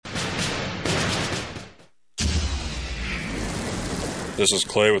This is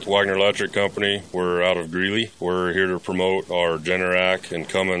Clay with Wagner Electric Company. We're out of Greeley. We're here to promote our Generac and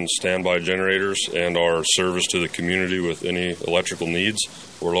Cummins standby generators and our service to the community with any electrical needs.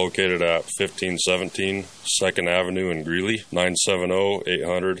 We're located at 1517 2nd Avenue in Greeley,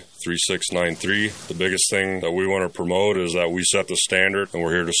 970-800-3693. The biggest thing that we want to promote is that we set the standard, and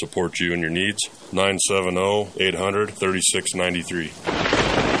we're here to support you and your needs. 970-800-3693.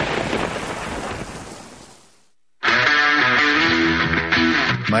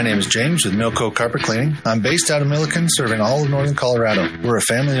 My name is James with Milco Carpet Cleaning. I'm based out of Milliken, serving all of northern Colorado. We're a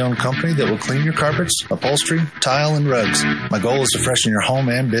family-owned company that will clean your carpets, upholstery, tile, and rugs. My goal is to freshen your home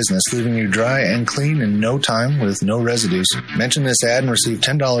and business, leaving you dry and clean in no time with no residues. Mention this ad and receive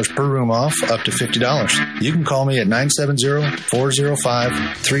 $10 per room off, up to $50. You can call me at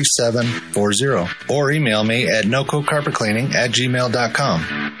 970-405-3740 or email me at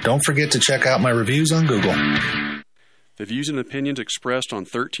nococarpetcleaning@gmail.com. Don't forget to check out my reviews on Google. The views and opinions expressed on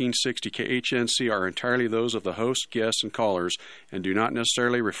 1360 KHNC are entirely those of the host, guests, and callers and do not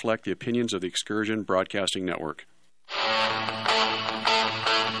necessarily reflect the opinions of the Excursion Broadcasting Network.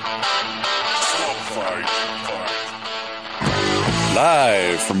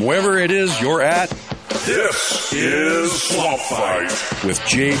 Live from wherever it is you're at, this is Swamp Fight with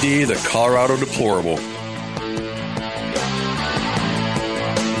JD, the Colorado Deplorable.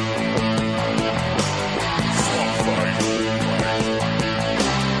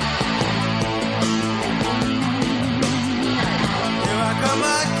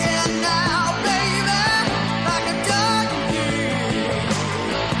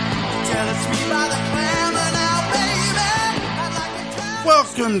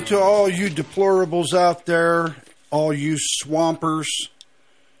 Welcome to all you deplorables out there, all you swampers,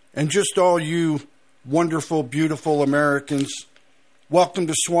 and just all you wonderful, beautiful Americans. Welcome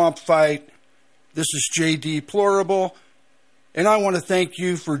to Swamp Fight. This is J.D. Deplorable, and I want to thank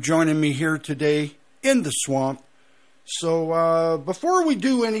you for joining me here today in the swamp. So before we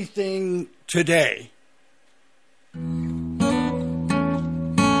do anything today,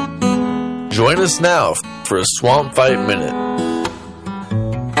 join us now for a Swamp Fight Minute.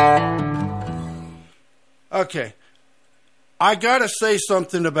 Okay, I got to say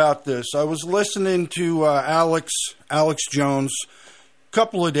something about this. I was listening to Alex Jones a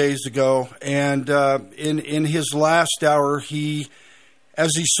couple of days ago, and in his last hour, he,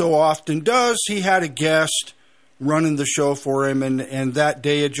 as he so often does, he had a guest running the show for him, and that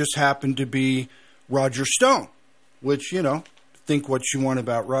day it just happened to be Roger Stone, which, you know, think what you want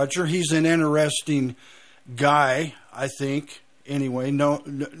about Roger. He's an interesting guy, I think. Anyway, no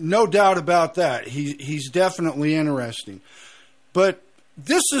doubt about that. He's definitely interesting. But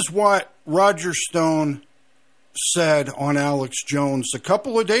this is what Roger Stone said on Alex Jones a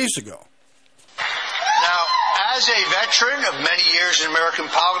couple of days ago. Now, as a veteran of many years in American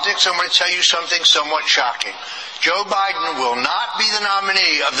politics, I'm going to tell you something somewhat shocking. Joe Biden will not be the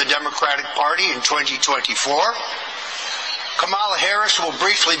nominee of the Democratic Party in 2024. Kamala Harris will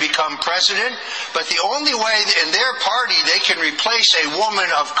briefly become president, but the only way in their party they can replace a woman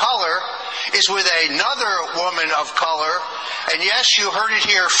of color is with another woman of color. And yes, you heard it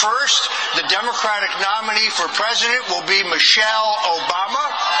here first. The Democratic nominee for president will be Michelle Obama.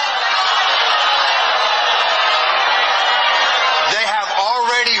 They have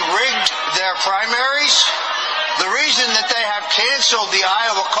already rigged their primaries. The reason that they have canceled the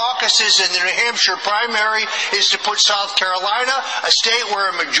Iowa caucuses and the New Hampshire primary is to put South Carolina, a state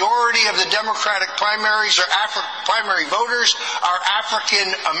where a majority of the Democratic primaries or primary voters are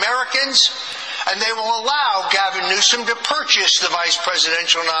African Americans, and they will allow Gavin Newsom to purchase the vice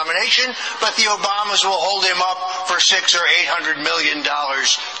presidential nomination, but the Obamas will hold him up for $600 or $800 million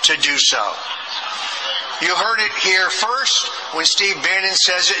to do so. You heard it here first. When Steve Bannon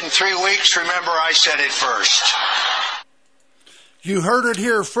says it in 3 weeks, remember I said it first. You heard it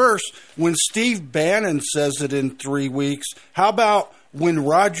here first. When Steve Bannon says it in 3 weeks, how about when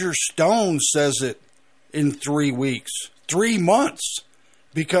Roger Stone says it in 3 weeks? 3 months.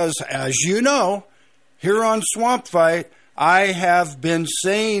 Because as you know, here on Swamp Fight, I have been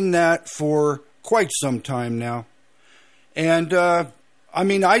saying that for quite some time now. And,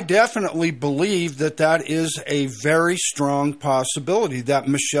 I definitely believe that is a very strong possibility that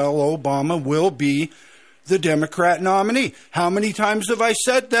Michelle Obama will be the Democrat nominee. How many times have I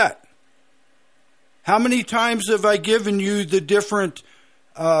said that? How many times have I given you the different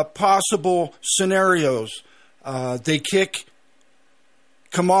possible scenarios? They kick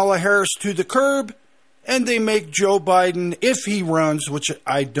Kamala Harris to the curb, and they make Joe Biden, if he runs, which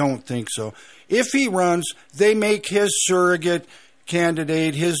I don't think so, if he runs, they make his surrogate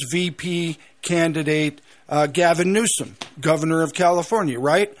candidate, his VP candidate, Gavin Newsom, governor of California,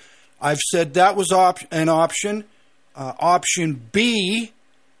 right? I've said that was an option. Option B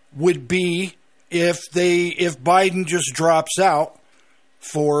would be if Biden just drops out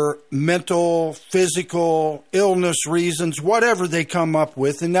for mental, physical, illness reasons, whatever they come up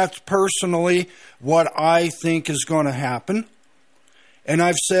with. And that's personally what I think is going to happen. And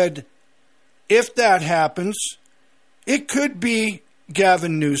I've said, if that happens, it could be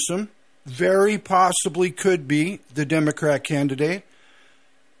Gavin Newsom, very possibly could be the Democrat candidate.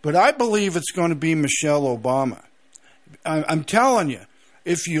 But I believe it's going to be Michelle Obama. I'm telling you,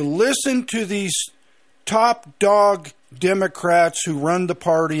 if you listen to these top dog Democrats who run the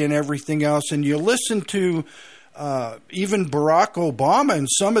party and everything else, and you listen to even Barack Obama and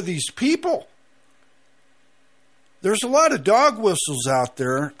some of these people, there's a lot of dog whistles out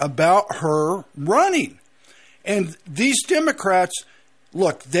there about her running. And these Democrats,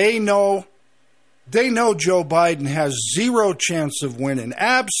 look, they know Joe Biden has zero chance of winning,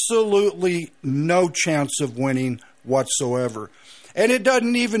 absolutely no chance of winning whatsoever. And it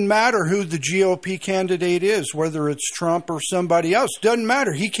doesn't even matter who the GOP candidate is, whether it's Trump or somebody else. Doesn't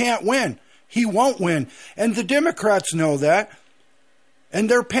matter. He can't win. He won't win. And the Democrats know that, and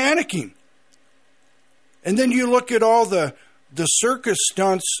they're panicking. And then you look at all the circus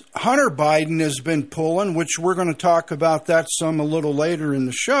stunts Hunter Biden has been pulling, which we're going to talk about that some a little later in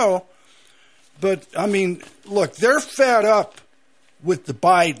the show. But, I mean, look, they're fed up with the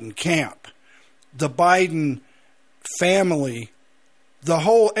Biden camp, the Biden family, the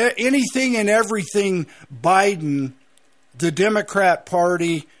whole anything and everything Biden, the Democrat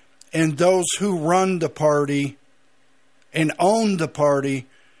Party, and those who run the party and own the party,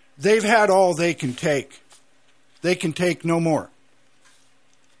 they've had all they can take. They can take no more.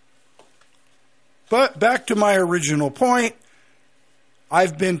 But back to my original point,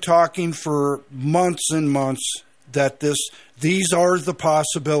 I've been talking for months and months that these are the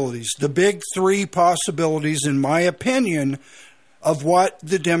possibilities, the big three possibilities, in my opinion, of what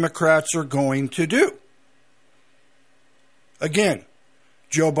the Democrats are going to do. Again,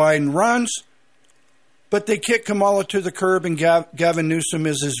 Joe Biden runs, but they kick Kamala to the curb and Gavin Newsom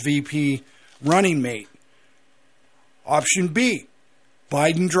is his VP running mate. Option B,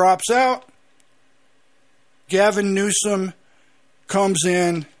 Biden drops out, Gavin Newsom comes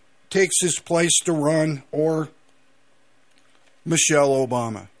in, takes his place to run, or Michelle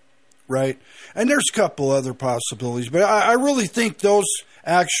Obama, right? And there's a couple other possibilities, but I really think those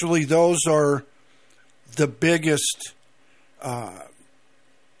are the biggest,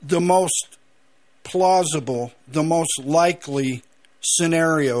 the most plausible, the most likely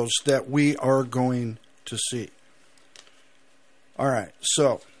scenarios that we are going to see. All right,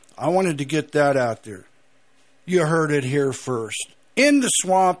 so I wanted to get that out there. You heard it here first. In the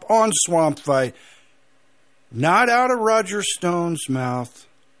swamp, on Swamp Fight, not out of Roger Stone's mouth,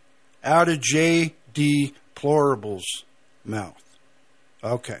 out of J.D. Plorable's mouth.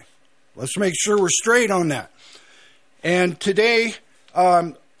 Okay, let's make sure we're straight on that. And today,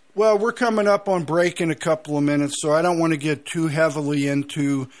 we're coming up on break in a couple of minutes, so I don't want to get too heavily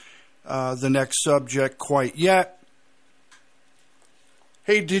into the next subject quite yet.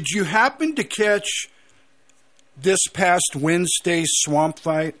 Hey, did you happen to catch this past Wednesday's Swamp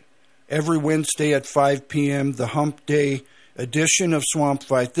Fight? Every Wednesday at 5 p.m., the Hump Day edition of Swamp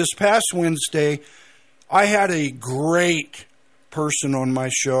Fight. This past Wednesday, I had a great person on my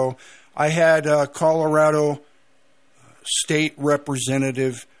show. I had Colorado State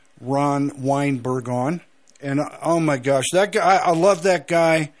Representative Ron Weinberg on. And oh my gosh, that guy, I love that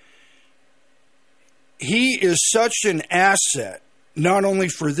guy. He is such an asset, not only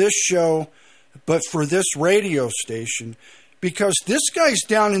for this show, but for this radio station, because this guy's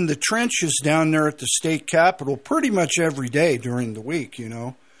down in the trenches down there at the state capitol pretty much every day during the week, you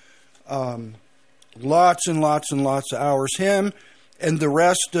know. Lots and lots and lots of hours. Him and the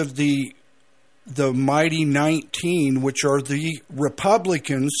rest of the Mighty 19, which are the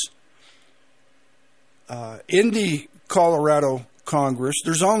Republicans in the Colorado Congress.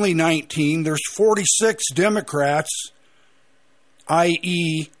 There's only 19. There's 46 Democrats,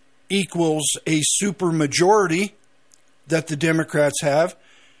 i.e., equals a supermajority that the Democrats have.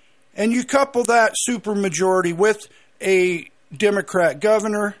 And you couple that supermajority with a Democrat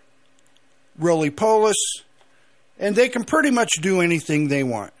governor, Willie Polis, and they can pretty much do anything they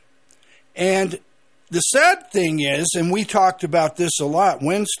want. And the sad thing is, and we talked about this a lot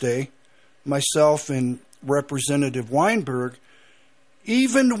Wednesday, myself and Representative Weinberg,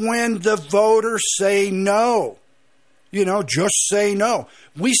 even when the voters say no, you know, just say no.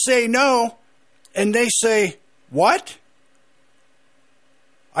 We say no, and they say, what?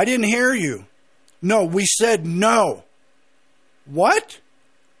 I didn't hear you. No, we said no. What?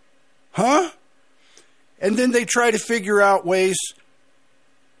 Huh? And then they try to figure out ways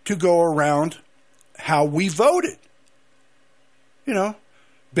to go around how we voted. You know,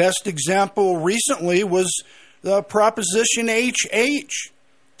 best example recently was the Proposition HH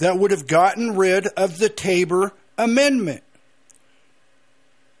that would have gotten rid of the Tabor Amendment,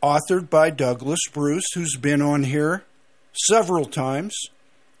 authored by Douglas Bruce, who's been on here several times,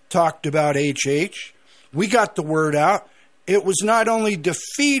 talked about HH. We got the word out. It was not only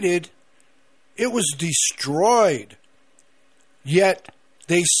defeated, it was destroyed. Yet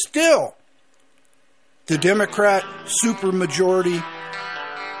they still, the Democrat supermajority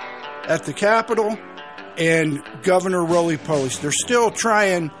at the Capitol and Governor Roly-Poly, they're still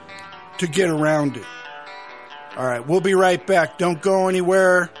trying to get around it. All right, we'll be right back. Don't go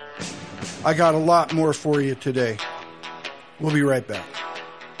anywhere. I got a lot more for you today. We'll be right back.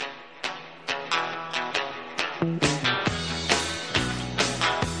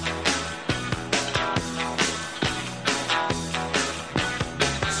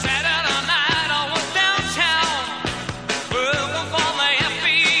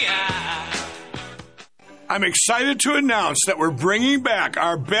 I'm excited to announce that we're bringing back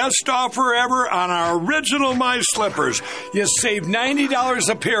our best offer ever on our original My Slippers. You save $90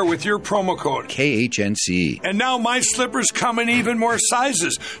 a pair with your promo code KHNC. And now My Slippers come in even more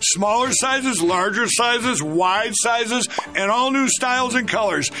sizes. Smaller sizes, larger sizes, wide sizes, and all new styles and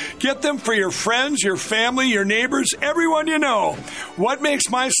colors. Get them for your friends, your family, your neighbors, everyone you know. What makes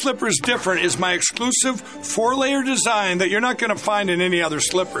My Slippers different is my exclusive 4-layer design that you're not going to find in any other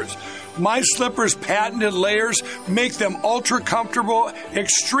slippers. My Slippers' patented layers make them ultra comfortable,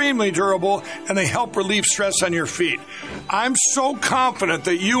 extremely durable, and they help relieve stress on your feet. I'm so confident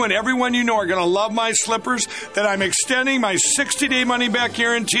that you and everyone you know are going to love My Slippers that I'm extending my 60-day money-back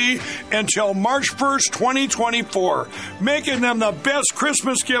guarantee until March 1st, 2024, making them the best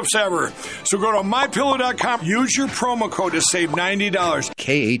Christmas gifts ever. So go to MyPillow.com, use your promo code to save $90.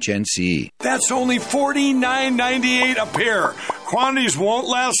 KHNC. That's only $49.98 a pair. Quantities won't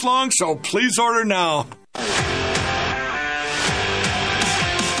last long, so please order now.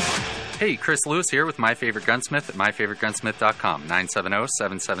 Hey, Chris Lewis here with My Favorite Gunsmith at MyFavoriteGunsmith.com,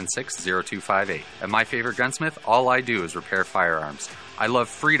 970-776-0258. At My Favorite Gunsmith, all I do is repair firearms. I love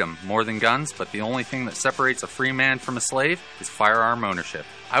freedom more than guns, but the only thing that separates a free man from a slave is firearm ownership.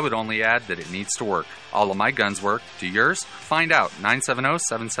 I would only add that it needs to work. All of my guns work. Do yours? Find out.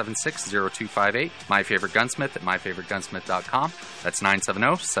 970-776-0258. My Favorite Gunsmith at MyFavoriteGunsmith.com. That's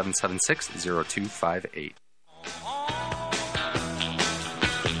 970-776-0258.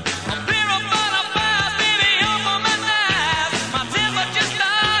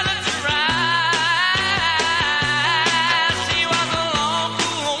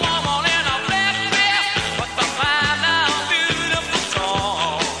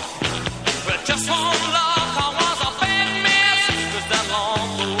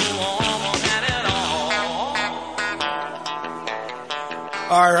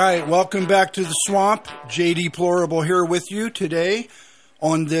 All right, welcome back to the Swamp. J.D. Plorable here with you today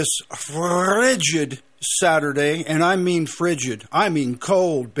on this frigid Saturday. And I mean frigid. I mean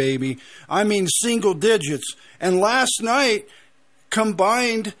cold, baby. I mean single digits. And last night,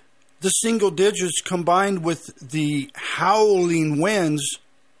 the single digits combined with the howling winds,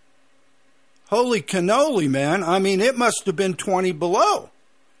 holy cannoli, man. I mean, it must have been 20 below.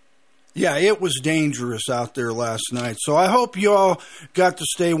 Yeah, it was dangerous out there last night. So I hope you all got to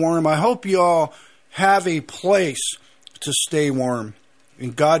stay warm. I hope you all have a place to stay warm.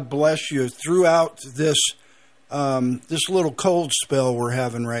 And God bless you throughout this little cold spell we're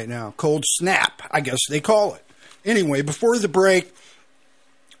having right now. Cold snap, I guess they call it. Anyway, before the break,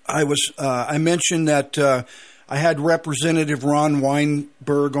 I mentioned that I had Representative Ron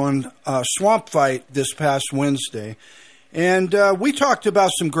Weinberg on Swamp Fight this past Wednesday. And we talked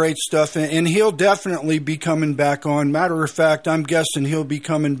about some great stuff, and he'll definitely be coming back on. Matter of fact, I'm guessing he'll be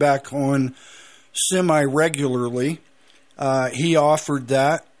coming back on semi-regularly. He offered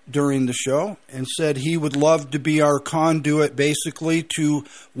that during the show and said he would love to be our conduit, basically, to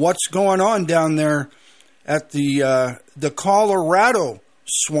what's going on down there at the Colorado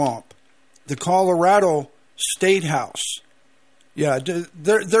swamp, the Colorado State House. Yeah,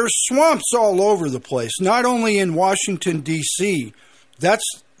 there's swamps all over the place, not only in Washington, D.C. That's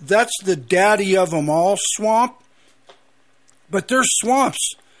the daddy of them all, swamp. But there's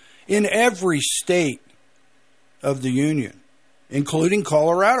swamps in every state of the Union, including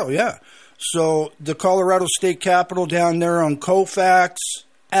Colorado, yeah. So the Colorado State Capitol down there on Colfax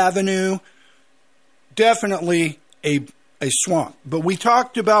Avenue, definitely a a swamp. But we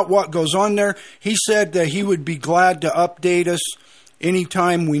talked about what goes on there. He said that he would be glad to update us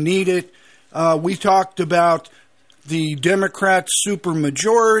anytime we need it. We talked about the Democrat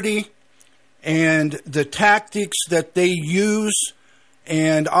supermajority and the tactics that they use.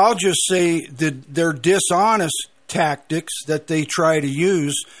 And I'll just say that they're dishonest tactics that they try to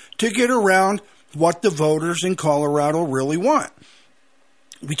use to get around what the voters in Colorado really want.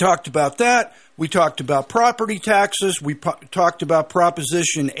 We talked about that. We talked about property taxes. We talked about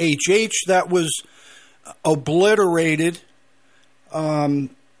Proposition HH that was obliterated.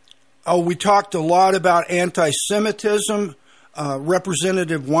 We talked a lot about anti-Semitism.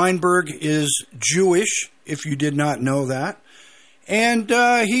 Representative Weinberg is Jewish, if you did not know that. And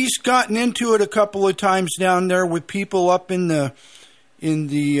he's gotten into it a couple of times down there with people up in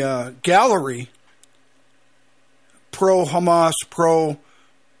the gallery, pro-Hamas,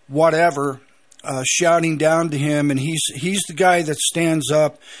 pro-whatever, shouting down to him. And he's the guy that stands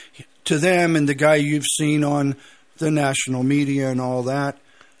up to them and the guy you've seen on the national media and all that.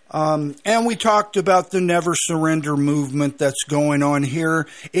 And we talked about the Never Surrender movement that's going on here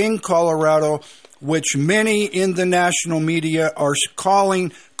in Colorado, which many in the national media are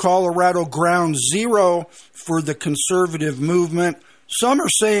calling Colorado ground zero for the conservative movement. Some are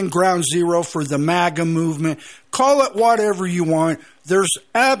saying ground zero for the MAGA movement. Call it whatever you want. There's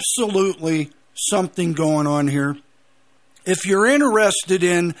absolutely something going on here. If you're interested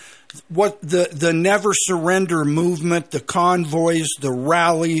in what the Never Surrender movement, the convoys, the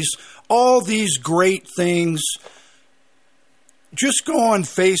rallies, all these great things, just go on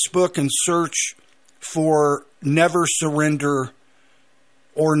Facebook and search for Never Surrender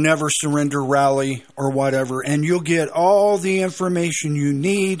or Never Surrender Rally or whatever, and you'll get all the information you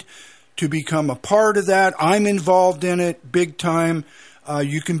need to become a part of that. I'm involved in it big time.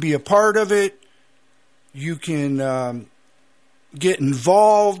 You can be a part of it. You can get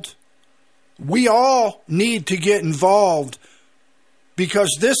involved. We all need to get involved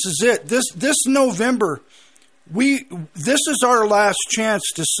because this is it. This November, this is our last chance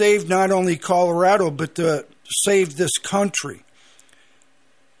to save not only Colorado, but to save this country.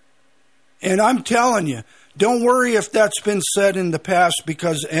 And I'm telling you, don't worry if that's been said in the past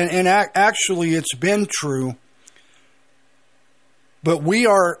because, and actually it's been true, but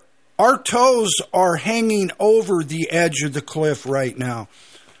our toes are hanging over the edge of the cliff right now.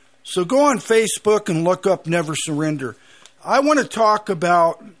 So go on Facebook and look up Never Surrender. I want to talk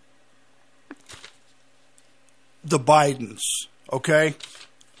about the Bidens, okay?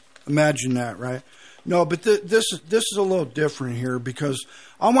 Imagine that, right? No, but this is a little different here because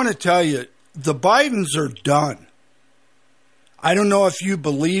I want to tell you, the Bidens are done. I don't know if you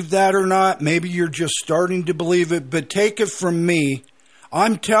believe that or not. Maybe you're just starting to believe it, but take it from me.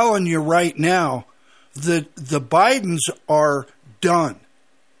 I'm telling you right now, the Bidens are done.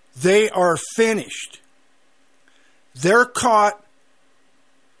 They are finished. They're caught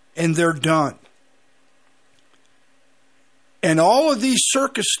and they're done. And all of these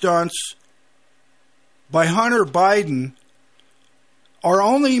circus stunts by Hunter Biden are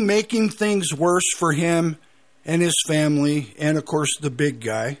only making things worse for him and his family and, of course, the big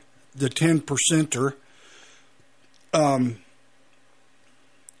guy, the 10%er. So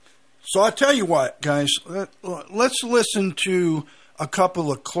I'll tell you what, guys, let's listen to a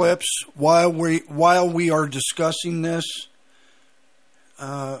couple of clips while we are discussing this.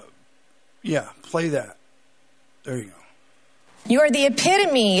 Yeah, play that. There you go. You are the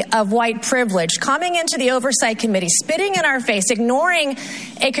epitome of white privilege, coming into the Oversight Committee, spitting in our face, ignoring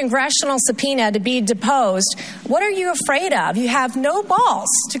a congressional subpoena to be deposed. What are you afraid of? You have no balls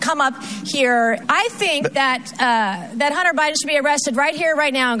to come up here. I think that Hunter Biden should be arrested right here,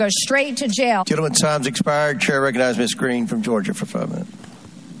 right now, and go straight to jail. Gentlemen, time's expired. Chair recognizes Ms. Green from Georgia for 5 minutes.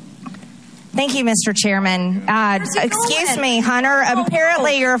 Thank you, Mr. Chairman. Excuse me, Hunter.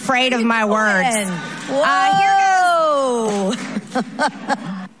 Apparently you're afraid of my words. Whoa!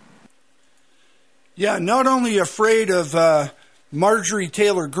 Yeah, not only afraid of Marjorie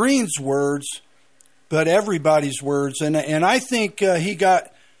Taylor Greene's words, but everybody's words. And I think he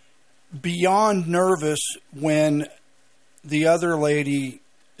got beyond nervous when the other lady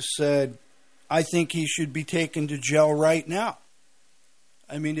said, I think he should be taken to jail right now.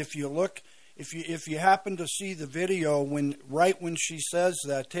 I mean, if you look, if you happen to see the video when she says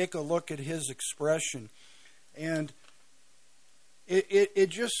that, take a look at his expression. And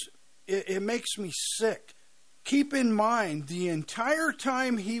it makes me sick. Keep in mind, the entire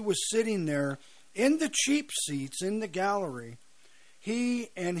time he was sitting there in the cheap seats in the gallery, he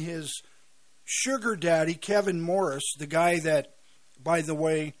and his sugar daddy, Kevin Morris, the guy that, by the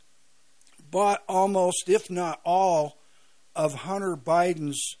way, bought almost, if not all, of Hunter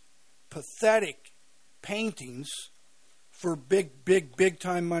Biden's pathetic paintings for big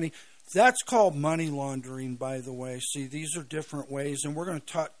time money. That's called money laundering, by the way. See, these are different ways, and we're going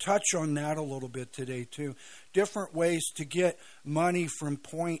to touch on that a little bit today, too. Different ways to get money from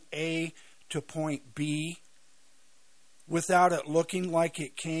point A to point B without it looking like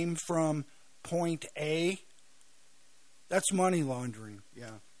it came from point A. That's money laundering,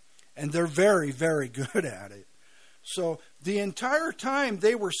 yeah. And they're very, very good at it. So the entire time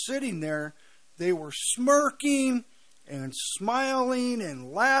they were sitting there, they were smirking and smiling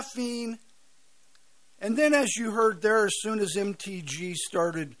and laughing. And then, as you heard there, as soon as MTG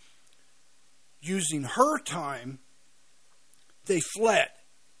started using her time, they fled.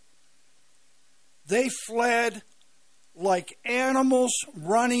 They fled like animals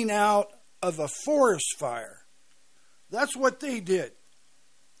running out of a forest fire. That's what they did.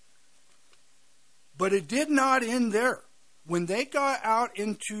 But it did not end there. When they got out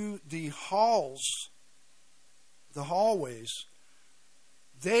into the halls, the hallways,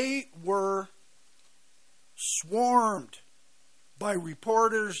 they were swarmed by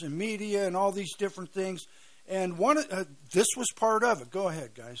reporters and media and all these different things. And this was part of it. Go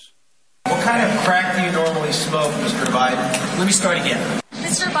ahead, guys. What kind of crack do you normally smoke, Mr. Biden? Let me start again.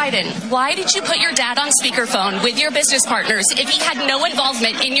 Mr. Biden, why did you put your dad on speakerphone with your business partners if he had no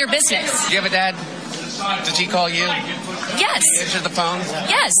involvement in your business? Do you have a dad? Did he call you? Yes. Answer the phone?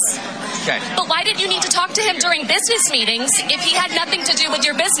 Yes. Okay. But why did you need to talk to him during business meetings if he had nothing to do with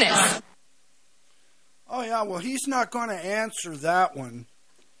your business? Oh, yeah, well, he's not going to answer that one.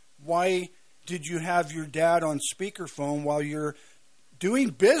 Why did you have your dad on speakerphone while you're doing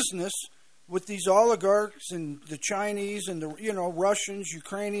business with these oligarchs and the Chinese and the Russians,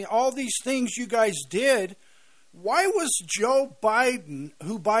 Ukrainians, all these things you guys did? Why was Joe Biden,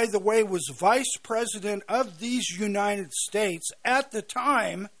 who, by the way, was vice president of these United States at the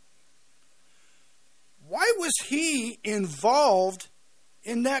time, why was he involved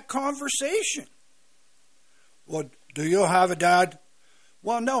in that conversation? Well, do you have a dad?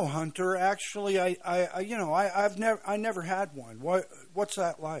 Well, no, Hunter. Actually, I never had one. What's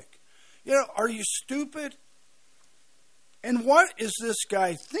that like? Are you stupid? And what is this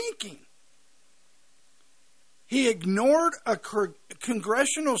guy thinking? He ignored a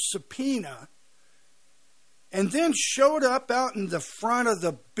congressional subpoena and then showed up out in the front of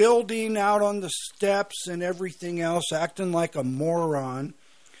the building, out on the steps and everything else, acting like a moron.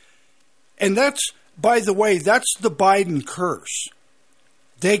 And that's, by the way, that's the Biden curse.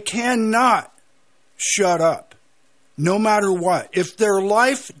 They cannot shut up, no matter what. If their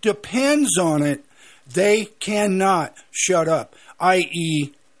life depends on it, they cannot shut up,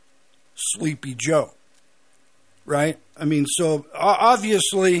 i.e., Sleepy Joe. Right? I mean, so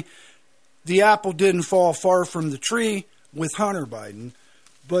obviously the apple didn't fall far from the tree with Hunter Biden.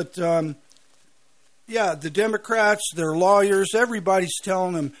 But, yeah, the Democrats, their lawyers, everybody's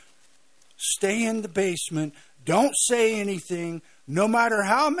telling them, stay in the basement, don't say anything, no matter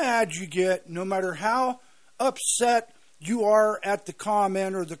how mad you get, no matter how upset you are at the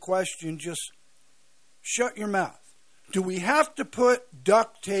comment or the question, just shut your mouth. Do we have to put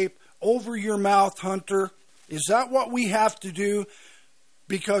duct tape over your mouth, Hunter? Is that what we have to do?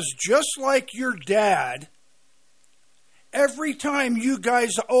 Because just like your dad, every time you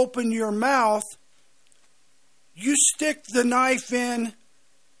guys open your mouth, you stick the knife in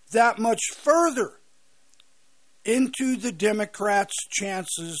that much further into the Democrats'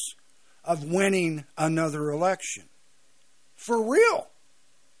 chances of winning another election. For real.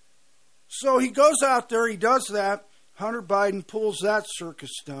 So he goes out there, he does that. Hunter Biden pulls that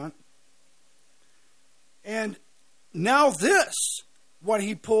circus stunt. And now this, what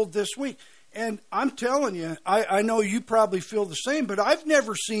he pulled this week. And I'm telling you, I know you probably feel the same, but I've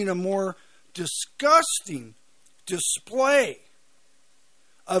never seen a more disgusting display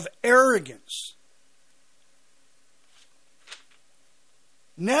of arrogance.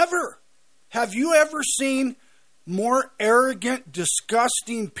 Never. Have you ever seen more arrogant,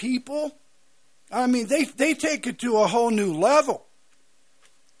 disgusting people? I mean, they take it to a whole new level.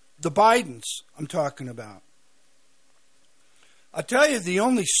 The Bidens I'm talking about. I tell you, the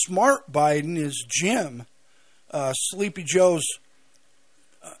only smart Biden is Jim, Sleepy Joe's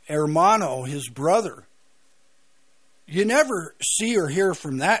hermano, his brother. You never see or hear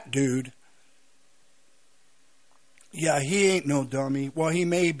from that dude. Yeah, he ain't no dummy. Well, he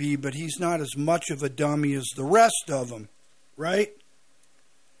may be, but he's not as much of a dummy as the rest of them, right?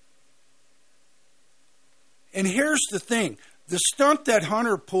 And here's the thing. The stunt that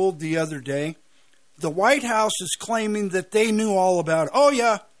Hunter pulled the other day, the White House is claiming that they knew all about it. Oh,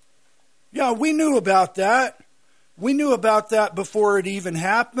 yeah. Yeah, we knew about that. We knew about that before it even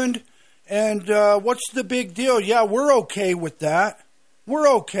happened. And what's the big deal? Yeah, we're okay with that. We're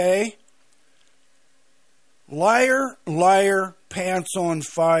okay. Liar, liar, pants on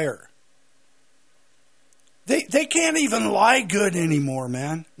fire. They can't even lie good anymore,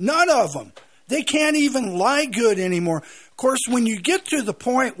 man. None of them. They can't even lie good anymore. Of course, when you get to the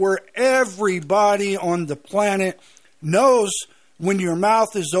point where everybody on the planet knows when your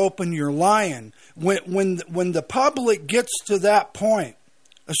mouth is open, you're lying. When the public gets to that point,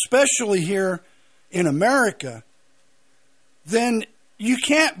 especially here in America, then you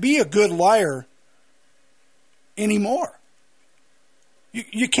can't be a good liar anymore.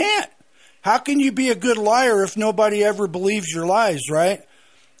 You can't. How can you be a good liar if nobody ever believes your lies, right?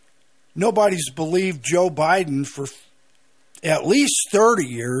 Nobody's believed Joe Biden for at least 30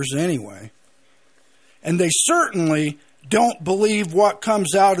 years anyway. And they certainly don't believe what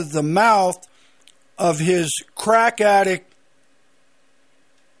comes out of the mouth of his crack addict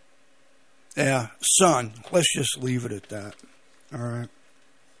son. Let's just leave it at that. All right.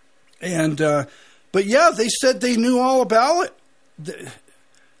 And, but yeah, they said they knew all about it.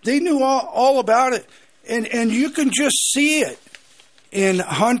 They knew all about it. And you can just see it in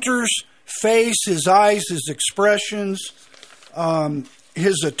Hunter's face, his eyes, his expressions.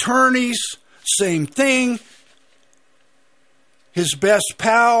 His attorneys, same thing. His best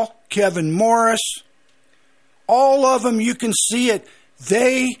pal, Kevin Morris. All of them, you can see it.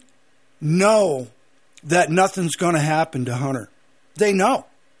 They know that nothing's going to happen to Hunter. They know.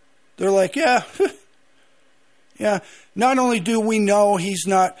 They're like, yeah. Yeah. Not only do we know he's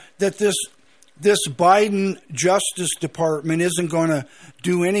not, that this Biden Justice Department isn't going to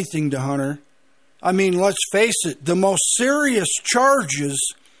do anything to Hunter. I mean, let's face it, the most serious charges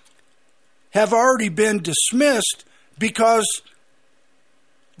have already been dismissed because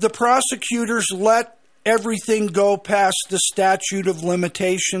the prosecutors let everything go past the statute of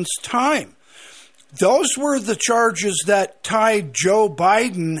limitations time. Those were the charges that tied Joe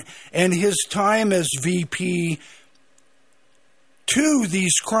Biden and his time as VP to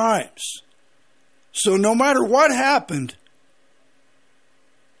these crimes. So no matter what happened,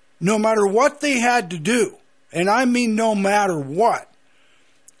 no matter what they had to do, and I mean no matter what,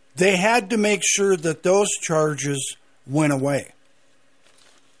 they had to make sure that those charges went away.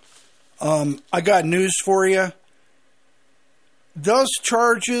 I got news for you. Those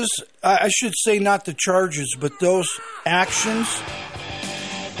charges, I should say not the charges, but those actions,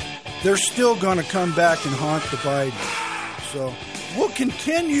 they're still going to come back and haunt the Biden. So we'll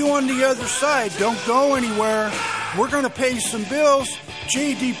continue on the other side. Don't go anywhere. We're going to pay some bills.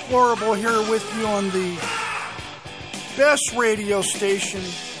 Jay Deplorable here with you on the best radio station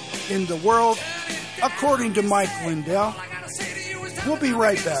in the world, according to Mike Lindell. We'll be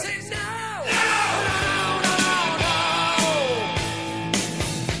right back.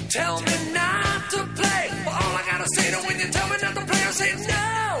 Tell me not to play. Well, all I gotta say to when you tell me not to play, I say no.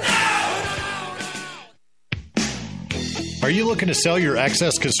 Are you looking to sell your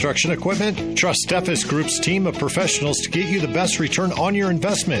excess construction equipment? Trust Steffes Group's team of professionals to get you the best return on your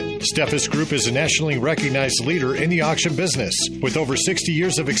investment. Steffes Group is a nationally recognized leader in the auction business with over 60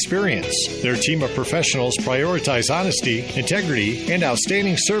 years of experience. Their team of professionals prioritize honesty, integrity, and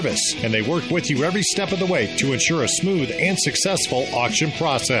outstanding service, and they work with you every step of the way to ensure a smooth and successful auction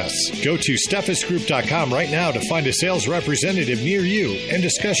process. Go to SteffesGroup.com right now to find a sales representative near you and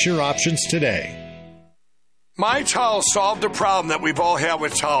discuss your options today. My Towels solved the problem that we've all had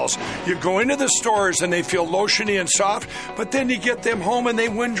with towels. You go into the stores and they feel lotiony and soft, but then you get them home and they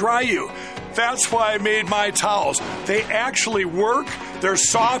wind dry you. That's why I made My Towels. They actually work, they're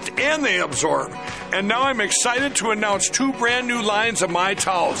soft, and they absorb. And now I'm excited to announce 2 brand new lines of My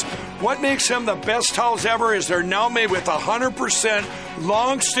Towels. What makes them the best towels ever is they're now made with 100%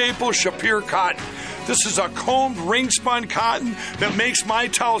 long staple Shapir cotton. This is a combed ring-spun cotton that makes My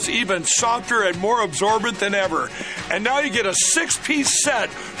Towels even softer and more absorbent than ever. And now you get a 6-piece set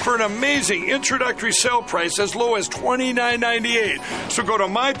for an amazing introductory sale price as low as $29.98. So go to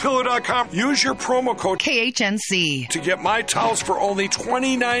MyPillow.com, use your promo code KHNC to get My Towels for only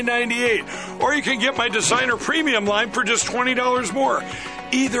 $29.98. Or you can get my designer premium line for just $20 more.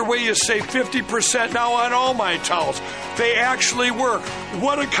 Either way, you save 50% now on all My Towels. They actually work.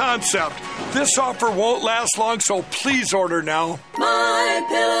 What a concept. This offer won't last long, so please order now.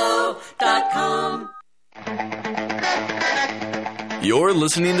 MyPillow.com. You're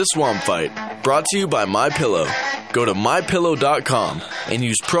listening to Swamp Fight, brought to you by MyPillow. Go to MyPillow.com and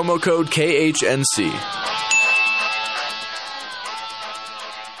use promo code KHNC.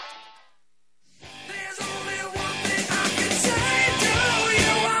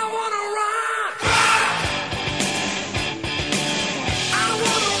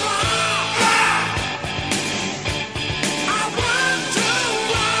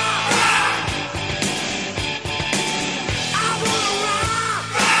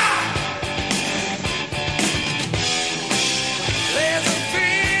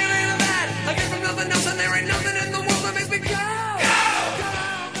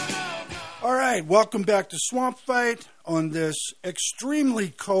 right, welcome back to Swamp Fight on this extremely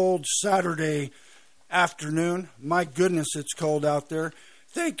cold Saturday afternoon. My goodness, it's cold out there.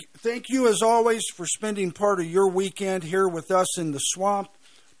 Thank you, as always, for spending part of your weekend here with us in the swamp.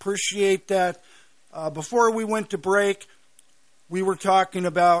 Appreciate that. Before we went to break, we were talking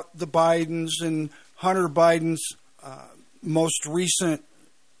about the Bidens and Hunter Biden's most recent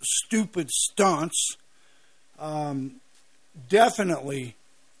stupid stunts.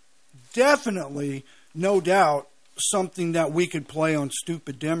 Definitely, no doubt, something that we could play on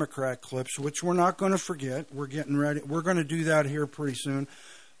stupid Democrat clips, which we're not going to forget. We're getting ready. We're going to do that here pretty soon.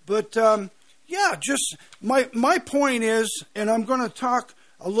 But, just my point is, and I'm going to talk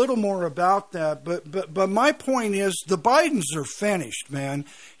a little more about that, but my point is the Bidens are finished, man.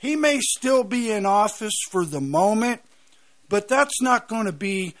 He may still be in office for the moment, but that's not going to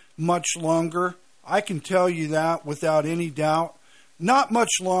be much longer. I can tell you that without any doubt. Not much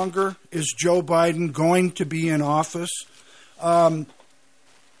longer is Joe Biden going to be in office. But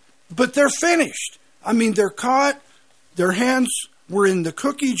they're finished. I mean, they're caught. Their hands were in the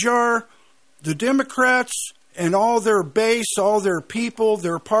cookie jar. The Democrats and all their base, all their people,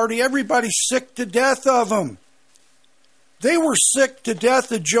 their party, everybody's sick to death of them. They were sick to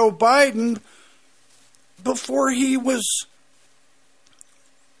death of Joe Biden before he was,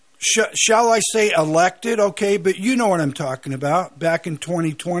 shall I say, elected, okay, but you know what I'm talking about, back in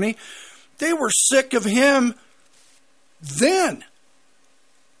 2020. They were sick of him then,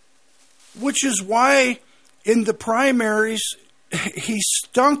 which is why in the primaries he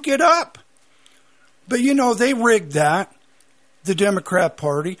stunk it up. But, you know, they rigged that, the Democrat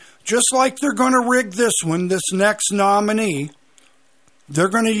Party, just like they're going to rig this one, this next nominee. They're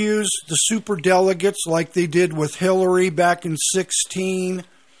going to use the superdelegates like they did with Hillary back in 2016.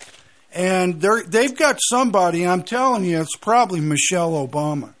 And they've got somebody, I'm telling you, it's probably Michelle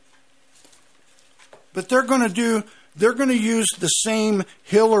Obama. But they're going to use the same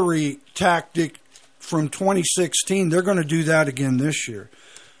Hillary tactic from 2016. They're going to do that again this year.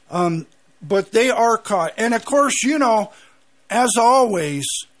 But they are caught. And of course, you know, as always,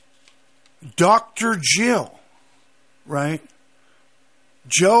 Dr. Jill, right?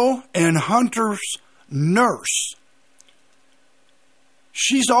 Joe and Hunter's nurse.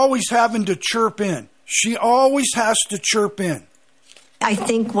 She's always having to chirp in. She always has to chirp in. I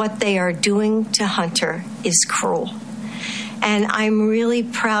think what they are doing to Hunter is cruel. And I'm really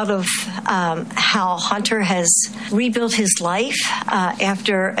proud of how Hunter has rebuilt his life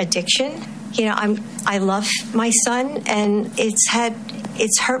after addiction. You know, I love my son, and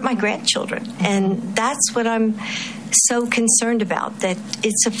it's hurt my grandchildren. And that's what I'm so concerned about, that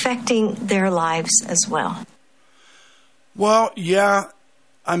it's affecting their lives as well. Well, yeah.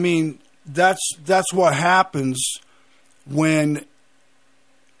 I mean, that's what happens when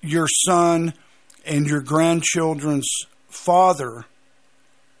your son and your grandchildren's father,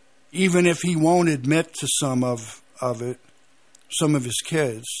 even if he won't admit to some of it, some of his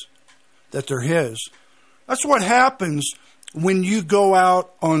kids, that they're his. That's what happens when you go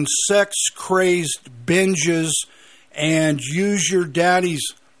out on sex-crazed binges and use your daddy's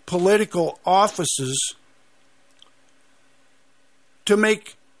political offices to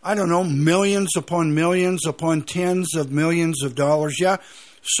make, I don't know, millions upon tens of millions of dollars. Yeah,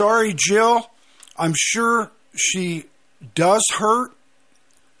 sorry, Jill. I'm sure she does hurt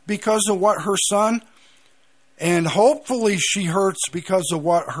because of what her son, and hopefully she hurts because of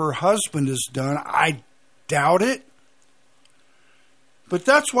what her husband has done. I doubt it. But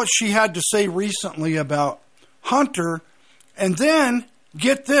that's what she had to say recently about Hunter. And then,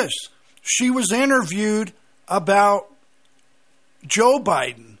 get this, she was interviewed about Joe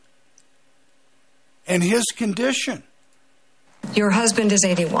Biden and his condition. Your husband is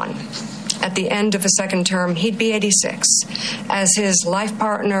 81. At the end of a second term, he'd be 86. As his life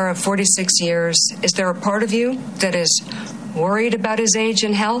partner of 46 years, is there a part of you that is worried about his age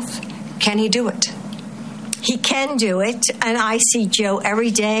and health? Can he do it? He can do it, and I see Joe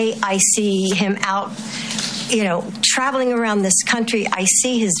every day. I see him out, you know, traveling around this country. I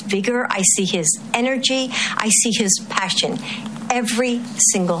see his vigor. I see his energy. I see his passion every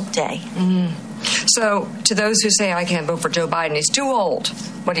single day. So, to those who say, I can't vote for Joe Biden, he's too old,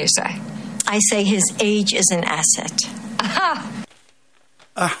 what do you say? I say his age is an asset. Aha!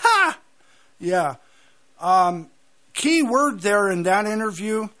 Aha! Yeah. Key word there in that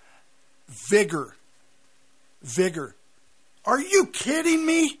interview, vigor. Vigor. Are you kidding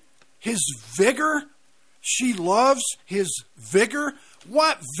me? His vigor? She loves his vigor?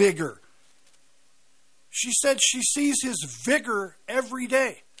 What vigor? She said she sees his vigor every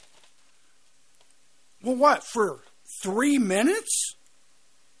day. Well, what, for 3 minutes?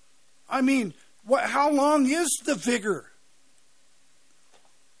 I mean, How long is the vigor?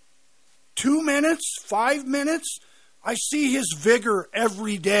 2 minutes? 5 minutes? I see his vigor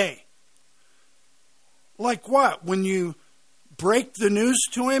every day. Like what? When you break the news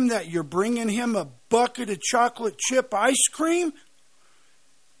to him that you're bringing him a bucket of chocolate chip ice cream,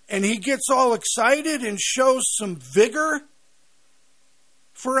 and he gets all excited and shows some vigor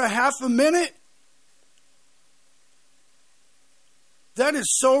for a half a minute? That is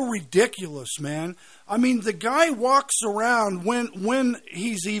so ridiculous, man. I mean, the guy walks around when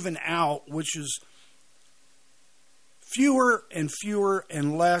he's even out, which is fewer and fewer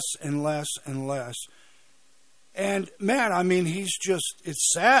and less and less and less. And, man, I mean,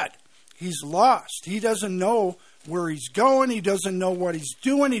 it's sad. He's lost. He doesn't know where he's going. He doesn't know what he's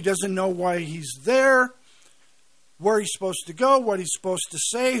doing. He doesn't know why he's there, where he's supposed to go, what he's supposed to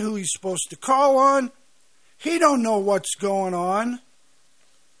say, who he's supposed to call on. He don't know what's going on.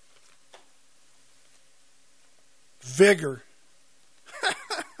 Vigor.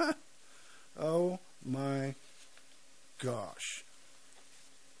 Oh, my gosh.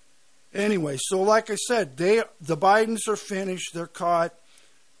 Anyway, so like I said, the Bidens are finished. They're caught.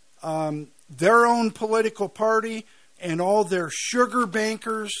 Their own political party and all their sugar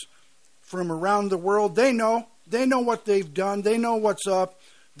bankers from around the world, they know what they've done. They know what's up.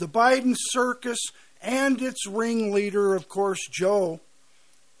 The Biden circus and its ringleader, of course, Joe,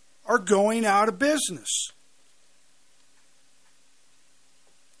 are going out of business.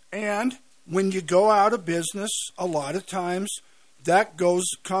 And when you go out of business, a lot of times that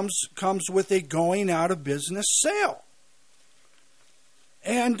comes with a going out of business sale.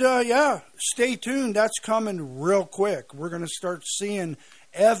 And stay tuned. That's coming real quick. We're going to start seeing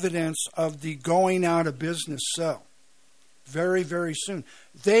evidence of the going out of business sale very, very soon.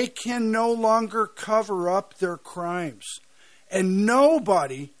 They can no longer cover up their crimes. And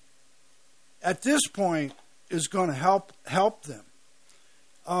nobody at this point is going to help them.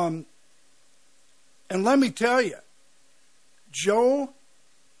 And let me tell you, Joe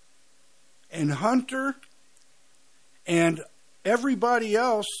and Hunter and everybody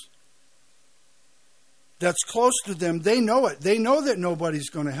else that's close to them, they know it. They know that nobody's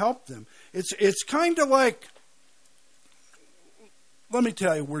going to help them. It's kind of like, let me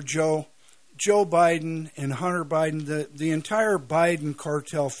tell you, where Joe Biden and Hunter Biden, the entire Biden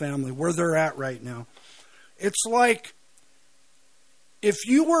cartel family, where they're at right now. It's like if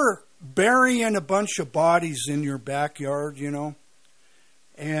you were burying a bunch of bodies in your backyard,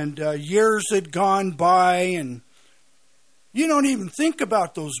 and years had gone by and you don't even think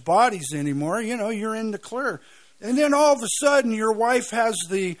about those bodies anymore. You're in the clear. And then all of a sudden your wife has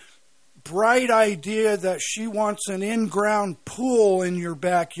the bright idea that she wants an in-ground pool in your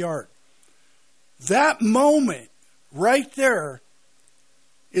backyard. That moment right there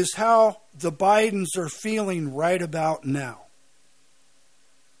is how the Bidens are feeling right about now.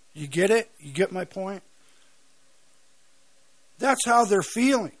 You get it? You get my point? That's how they're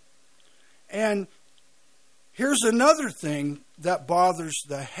feeling. And here's another thing that bothers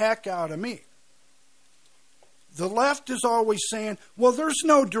the heck out of me. The left is always saying, well, there's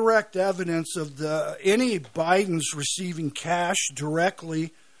no direct evidence of any Bidens receiving cash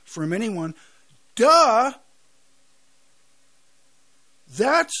directly from anyone. Duh!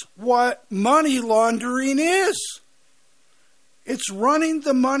 That's what money laundering is. It's running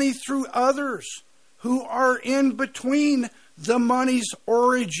the money through others who are in between the money's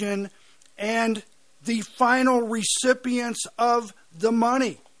origin and the final recipients of the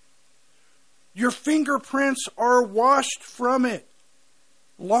money. Your fingerprints are washed from it.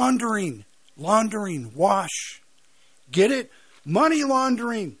 Laundering, wash. Get it? Money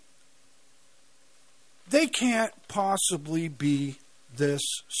laundering. They can't possibly be this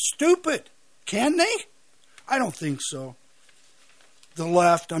stupid, can they? I don't think so. The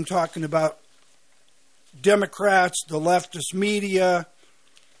left, I'm talking about Democrats, the leftist media,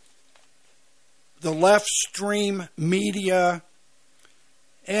 the left stream media,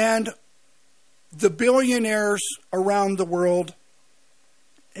 and the billionaires around the world,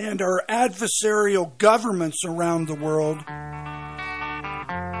 and our adversarial governments around the world,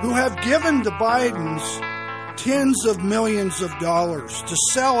 who have given the Bidens tens of millions of dollars to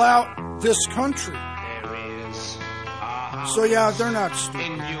sell out this country. So yeah, they're not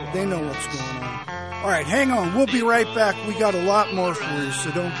stupid. They know what's going on. All right, hang on. We'll be right back. We got a lot more for you,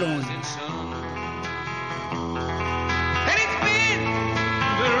 so don't go anywhere.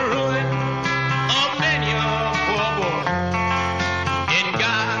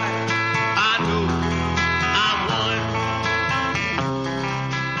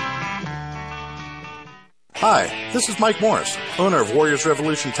 Hi, this is Mike Morris, owner of Warriors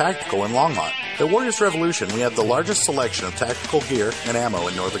Revolution Tactical in Longmont. At Warriors Revolution, we have the largest selection of tactical gear and ammo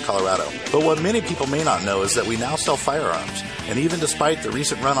in northern Colorado. But what many people may not know is that we now sell firearms. And even despite the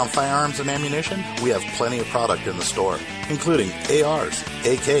recent run on firearms and ammunition, we have plenty of product in the store, including ARs,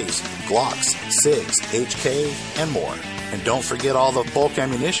 AKs, Glocks, SIGs, HK, and more. And don't forget all the bulk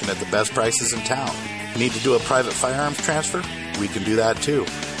ammunition at the best prices in town. Need to do a private firearms transfer? We can do that too.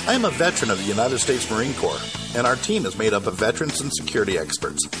 I am a veteran of the United States Marine Corps, and our team is made up of veterans and security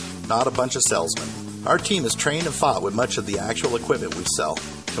experts, not a bunch of salesmen. Our team is trained and fought with much of the actual equipment we sell.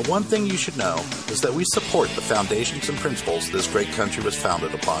 And one thing you should know is that we support the foundations and principles this great country was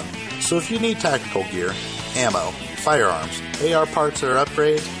founded upon. So if you need tactical gear, ammo, firearms, AR parts or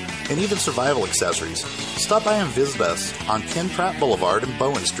upgrades, and even survival accessories, stop by and visit us on Ken Pratt Boulevard and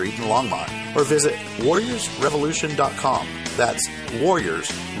Bowen Street in Longmont, or visit warriorsrevolution.com. That's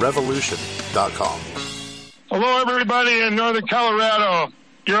warriorsrevolution.com. Hello, everybody in northern Colorado.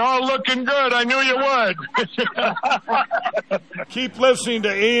 You're all looking good. I knew you would. Keep listening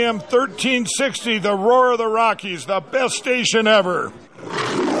to AM 1360, the Roar of the Rockies, the best station ever.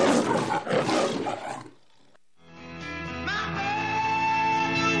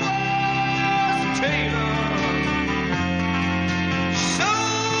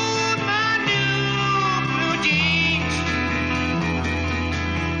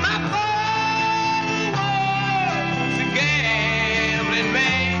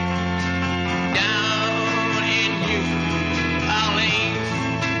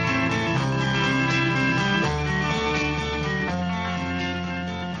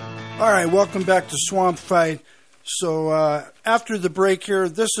 All right, welcome back to Swamp Fight. So after the break here,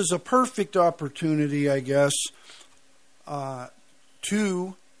 this is a perfect opportunity, I guess,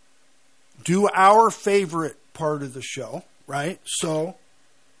 to do our favorite part of the show, right? So,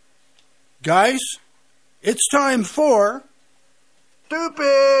 guys, it's time for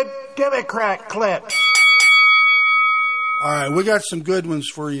Stupid Democrat Clips. All right, we got some good ones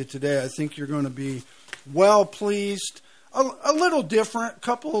for you today. I think you're going to be well pleased. A little different,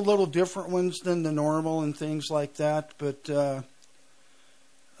 couple of little different ones than the normal and things like that. But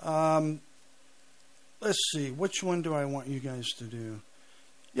let's see, which one do I want you guys to do?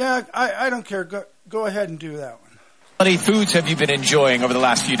 Yeah, I don't care. Go ahead and do that one. How many foods have you been enjoying over the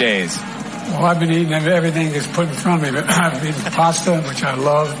last few days? Well, I've been eating everything that's put in front of me. I've eaten pasta, which I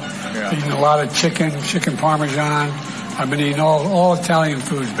love. Yeah. Eating a lot of chicken Parmesan. I've been eating all Italian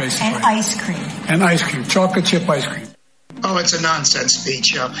foods, basically. And ice cream. And ice cream, chocolate chip ice cream. Oh, it's a nonsense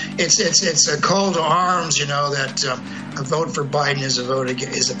speech. It's a call to arms. That a vote for Biden is a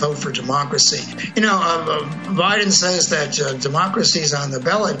vote for democracy. Biden says that democracy is on the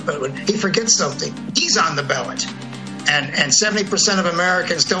ballot, but when he forgets something, he's on the ballot, and 70% of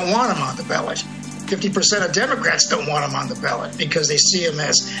Americans don't want him on the ballot. 50% of Democrats don't want him on the ballot because they see him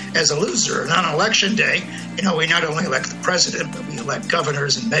as a loser. And on election day, we not only elect the president, but we elect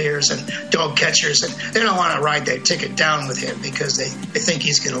governors and mayors and dog catchers, and they don't want to ride that ticket down with him because they think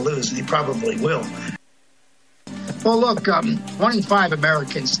he's going to lose, and he probably will. Well, look, 1 in 5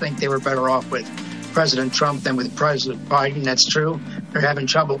 Americans think they were better off with President Trump than with President Biden. That's true. They're having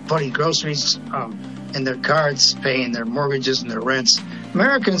trouble putting groceries in their carts, paying their mortgages and their rents.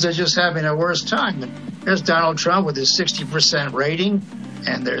 Americans are just having a worse time. And there's Donald Trump with his 60% rating,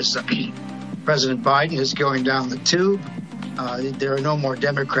 and there's President Biden who's going down the tube. There are no more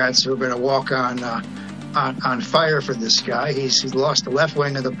Democrats who are going to walk on fire for this guy. He's lost the left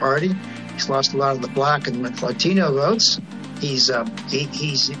wing of the party. He's lost a lot of the black and Latino votes. He's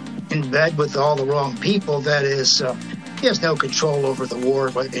in bed with all the wrong people. That is, he has no control over the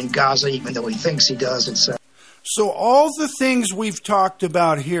war in Gaza, even though he thinks he does. So all the things we've talked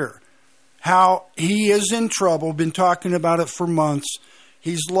about here, how he is in trouble, been talking about it for months.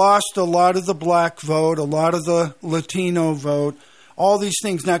 He's lost a lot of the black vote, a lot of the Latino vote, all these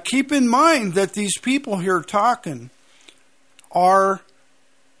things. Now, keep in mind that these people here talking are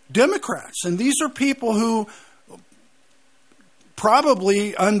Democrats, and these are people who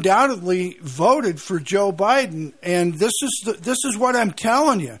probably, undoubtedly voted for Joe Biden. And this is what I'm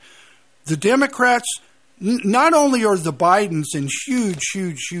telling you. The Democrats, not only are the Bidens in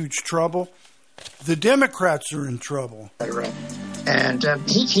huge trouble, the Democrats are in trouble. And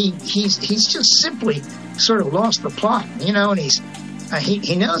he's just simply sort of lost the plot, and he knows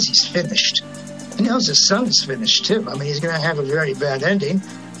he's finished. He knows his son's finished too. I mean, he's going to have a very bad ending,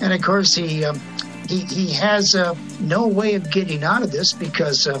 and of course he has no way of getting out of this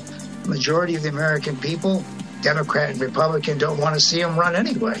because the majority of the American people, Democrat and Republican, don't want to see him run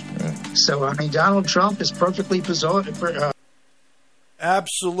anyway. Right. So, Donald Trump is perfectly positioned.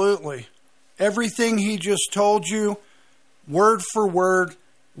 Absolutely. Everything he just told you, word for word,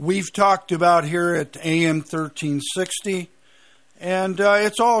 we've talked about here at AM 1360, and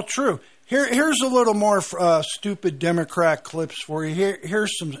it's all true. Here's a little more stupid Democrat clips for you.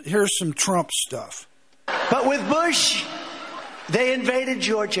 Here's some Trump stuff. But with Bush, they invaded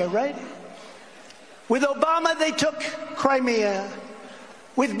Georgia, right? With Obama, they took Crimea.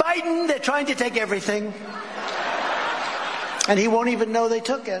 With Biden, they're trying to take everything. And he won't even know they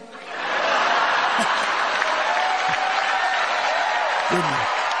took it.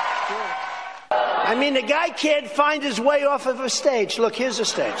 I mean, the guy can't find his way off of a stage. Look, here's a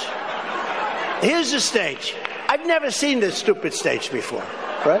stage. Here's a stage. I've never seen this stupid stage before,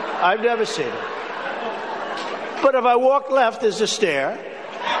 right? I've never seen it. But if I walk left, there's a stair.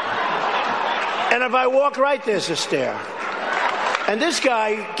 And if I walk right, there's a stair. And this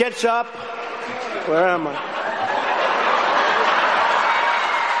guy gets up. Where am I?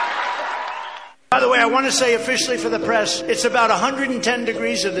 By the way, I want to say officially for the press, it's about 110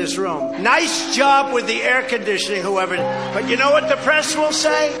 degrees in this room. Nice job with the air conditioning, whoever. But you know what the press will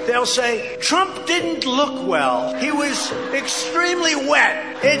say? They'll say, Trump didn't look well. He was extremely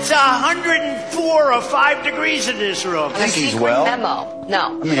wet. It's 104 or 5 degrees in this room. I think he's well. Memo.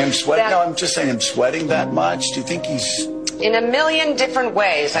 No. I mean, I'm sweating. No, I'm just saying I'm sweating that much. Do you think he's... In a million different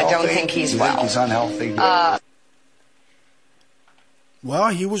ways, healthy? I don't think he's well. Think he's unhealthy? Well,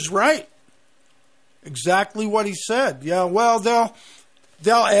 he was right. Exactly what he said. Yeah, well, they'll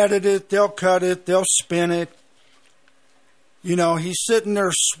edit it, they'll cut it, they'll spin it. You know, he's sitting there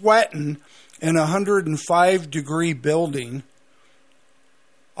sweating in a 105-degree building.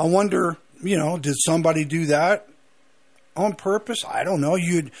 I wonder, you know, did somebody do that on purpose? I don't know.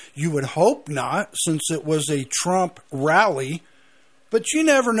 You would hope not, since it was a Trump rally. But you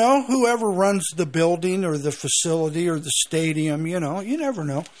never know. Whoever runs the building or the facility or the stadium, you know, you never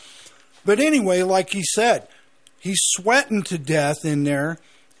know. But anyway, like he said, he's sweating to death in there.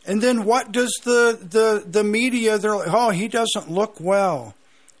 And then what does the media, they're like, oh, he doesn't look well.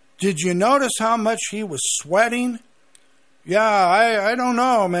 Did you notice how much he was sweating? Yeah, I don't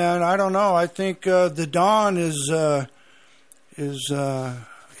know, man. I don't know. I think the Don I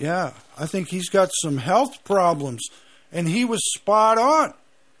think he's got some health problems. And he was spot on.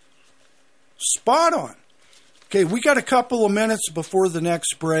 Spot on. Okay, we got a couple of minutes before the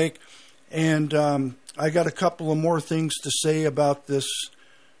next break. And I got a couple of more things to say about this,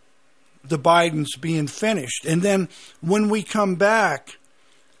 the Bidens being finished. And then when we come back,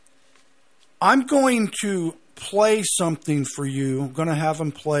 I'm going to play something for you. I'm going to have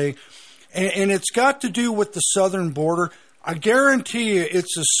them play. And it's got to do with the southern border. I guarantee you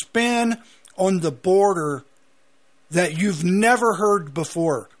it's a spin on the border that you've never heard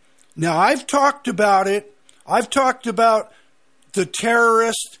before. Now, I've talked about it. I've talked about the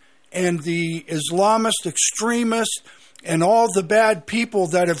terrorists and the Islamist extremists and all the bad people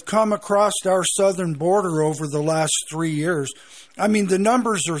that have come across our southern border over the last 3 years. I mean, the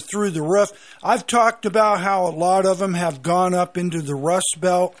numbers are through the roof. I've talked about how a lot of them have gone up into the Rust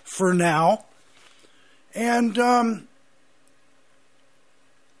Belt for now. And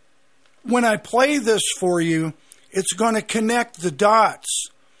when I play this for you, it's going to connect the dots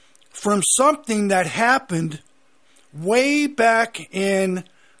from something that happened way back in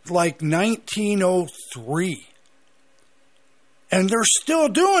like 1903. And they're still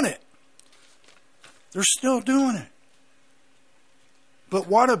doing it. They're still doing it. But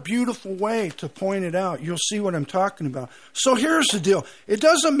what a beautiful way to point it out. You'll see what I'm talking about. So here's the deal. It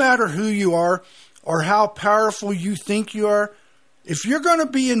doesn't matter who you are or how powerful you think you are. If you're going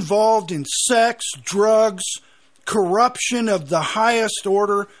to be involved in sex, drugs, corruption of the highest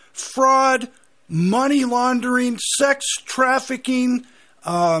order, fraud, money laundering, sex trafficking,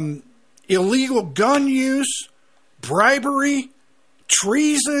 illegal gun use, bribery,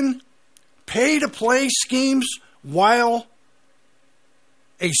 treason, pay-to-play schemes while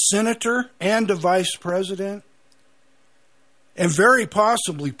a senator and a vice president, and very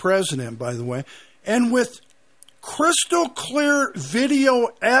possibly president, by the way, and with crystal clear video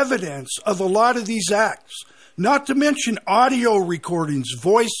evidence of a lot of these acts, not to mention audio recordings,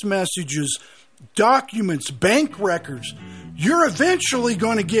 voice messages, documents, bank records, you're eventually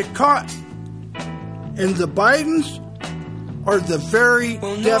going to get caught. And the Bidens are the very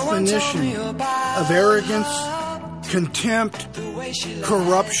definition of arrogance, contempt,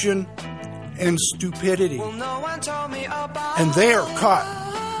 corruption, and stupidity. And they are caught.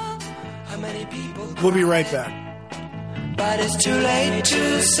 We'll be right back. But it's too late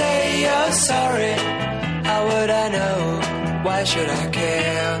to say you're sorry. How would I know? Why should I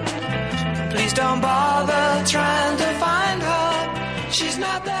care? Please don't bother trying to find her. She's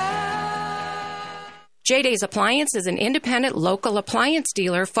not there. J-Days Appliance is an independent local appliance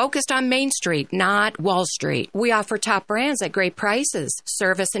dealer focused on Main Street, not Wall Street. We offer top brands at great prices,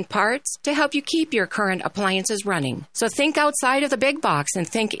 service and parts to help you keep your current appliances running. So think outside of the big box and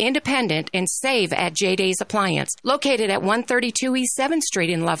think independent and save at J-Days Appliance, located at 132 East 7th Street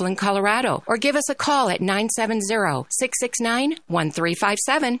in Loveland, Colorado, or give us a call at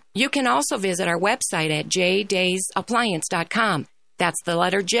 970-669-1357. You can also visit our website at jdaysappliance.com. That's the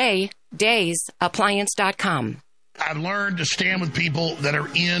letter J, daysappliance.com. I've learned to stand with people that are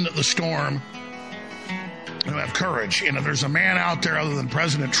in the storm who have courage. You know, there's a man out there other than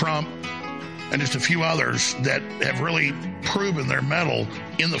President Trump and just a few others that have really proven their mettle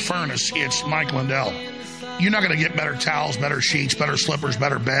in the furnace. It's Mike Lindell. You're not going to get better towels, better sheets, better slippers,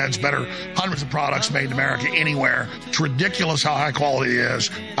 better beds, better hundreds of products made in America anywhere. It's ridiculous how high quality it is,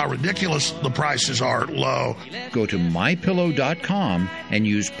 how ridiculous the prices are low. Go to MyPillow.com and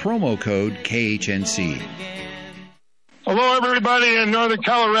use promo code KHNC. Hello, everybody in Northern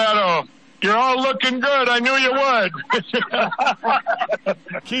Colorado. You're all looking good. I knew you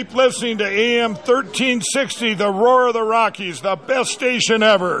would. Keep listening to AM 1360, the Roar of the Rockies, the best station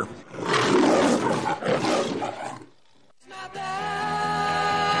ever.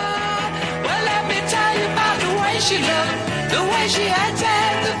 She looked, the way she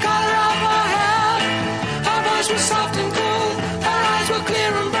acted, the color of her hair. Her voice was soft and cool, her eyes were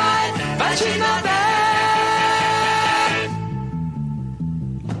clear and bright, but she's not bad.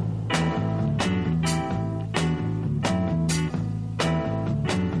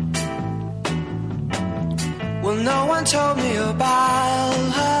 Well, no one told me about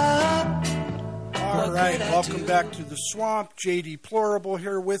her. All right, welcome back to the Swamp. J.D. Plorable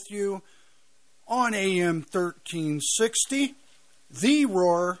here with you on AM 1360, the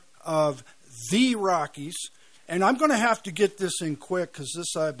roar of the Rockies. And I'm going to have to get this in quick because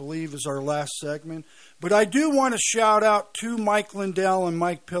this, I believe, is our last segment. But I do want to shout out to Mike Lindell and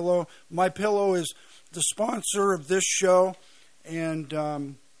Mike Pillow. My Pillow is the sponsor of this show and a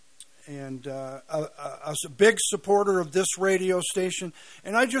big supporter of this radio station.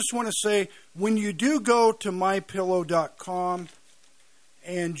 And I just want to say, when you do go to mypillow.com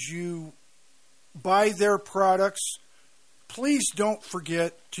and you buy their products, please don't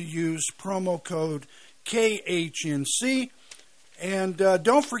forget to use promo code KHNC. And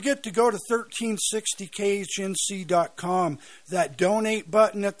don't forget to go to 1360khnc.com. That donate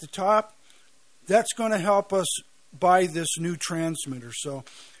button at the top, that's going to help us buy this new transmitter. So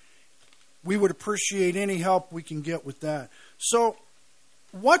we would appreciate any help we can get with that. So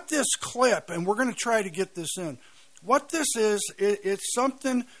what this clip, and we're going to try to get this in, what this is, it's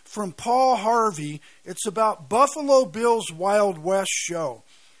something from Paul Harvey. It's about Buffalo Bill's Wild West show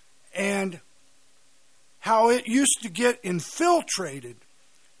and how it used to get infiltrated.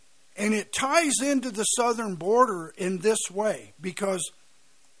 And it ties into the southern border in this way because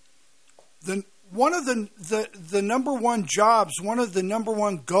one of the number one jobs, one of the number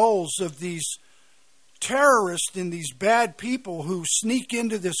one goals of these terrorists and these bad people who sneak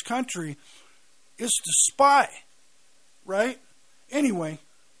into this country is to spy. Right? Anyway,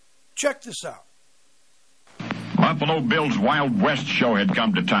 check this out. Buffalo Bill's Wild West show had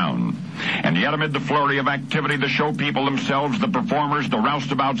come to town. And yet amid the flurry of activity, the show people themselves, the performers, the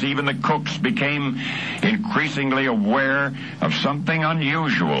roustabouts, even the cooks became increasingly aware of something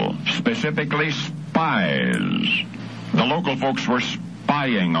unusual, specifically spies. The local folks were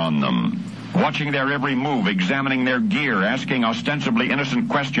spying on them, watching their every move, examining their gear, asking ostensibly innocent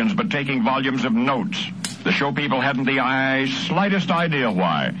questions, but taking volumes of notes. The show people hadn't the slightest idea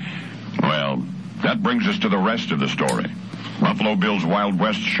why. Well, that brings us to the rest of the story. Buffalo Bill's Wild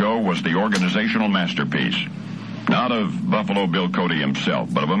West show was the organizational masterpiece. Not of Buffalo Bill Cody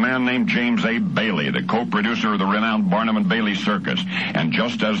himself, but of a man named James A. Bailey, the co-producer of the renowned Barnum and Bailey Circus. And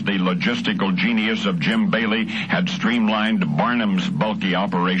just as the logistical genius of Jim Bailey had streamlined Barnum's bulky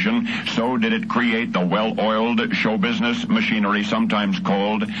operation, so did it create the well-oiled show business machinery sometimes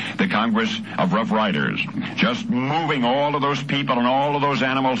called the Congress of Rough Riders. Just moving all of those people and all of those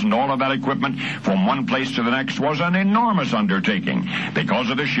animals and all of that equipment from one place to the next was an enormous undertaking. Because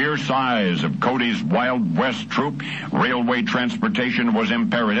of the sheer size of Cody's Wild West troupe, railway transportation was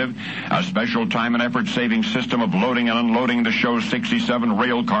imperative. A special time and effort-saving system of loading and unloading the show's 67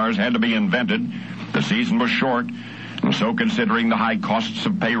 rail cars had to be invented. The season was short, and so considering the high costs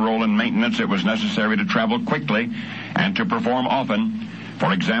of payroll and maintenance, it was necessary to travel quickly and to perform often.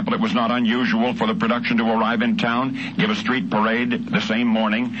 For example, it was not unusual for the production to arrive in town, give a street parade the same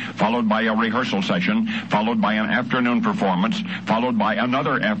morning, followed by a rehearsal session, followed by an afternoon performance, followed by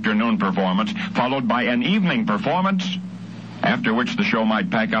another afternoon performance, followed by an evening performance, after which the show might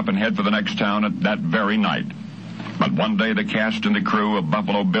pack up and head for the next town at that very night. But one day the cast and the crew of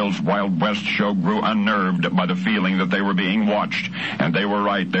Buffalo Bill's Wild West show grew unnerved by the feeling that they were being watched. And they were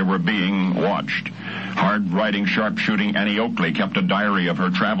right, they were being watched. Hard-riding, sharpshooting Annie Oakley kept a diary of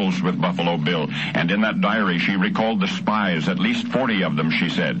her travels with Buffalo Bill. And in that diary she recalled the spies, at least 40 of them, she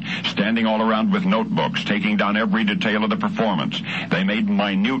said, standing all around with notebooks, taking down every detail of the performance. They made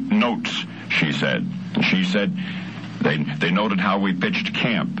minute notes, she said. She said they noted how we pitched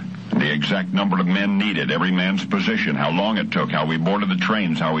camp, the exact number of men needed, every man's position, how long it took, how we boarded the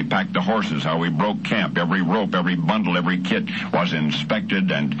trains, how we packed the horses, how we broke camp. Every rope, every bundle, every kit was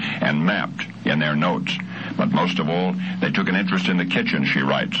inspected and mapped in their notes. But most of all, they took an interest in the kitchen, she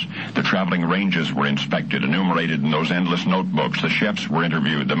writes. The traveling ranges were inspected, enumerated in those endless notebooks. The chefs were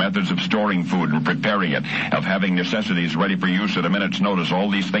interviewed, the methods of storing food and preparing it, of having necessities ready for use at a minute's notice. All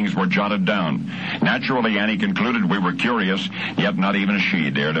these things were jotted down. Naturally, Annie concluded we were curious, yet not even she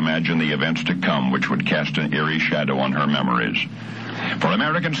dared imagine the events to come, which would cast an eerie shadow on her memories. For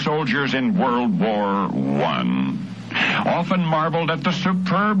American soldiers in World War I often marveled at the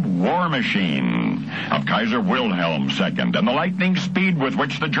superb war machine of Kaiser Wilhelm II and the lightning speed with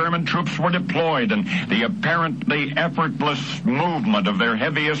which the German troops were deployed and the apparently effortless movement of their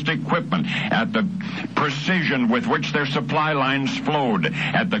heaviest equipment, at the precision with which their supply lines flowed,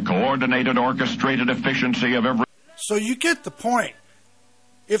 at the coordinated, orchestrated efficiency of every... So you get the point.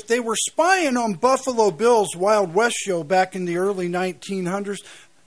 If they were spying on Buffalo Bill's Wild West show back in the early 1900s,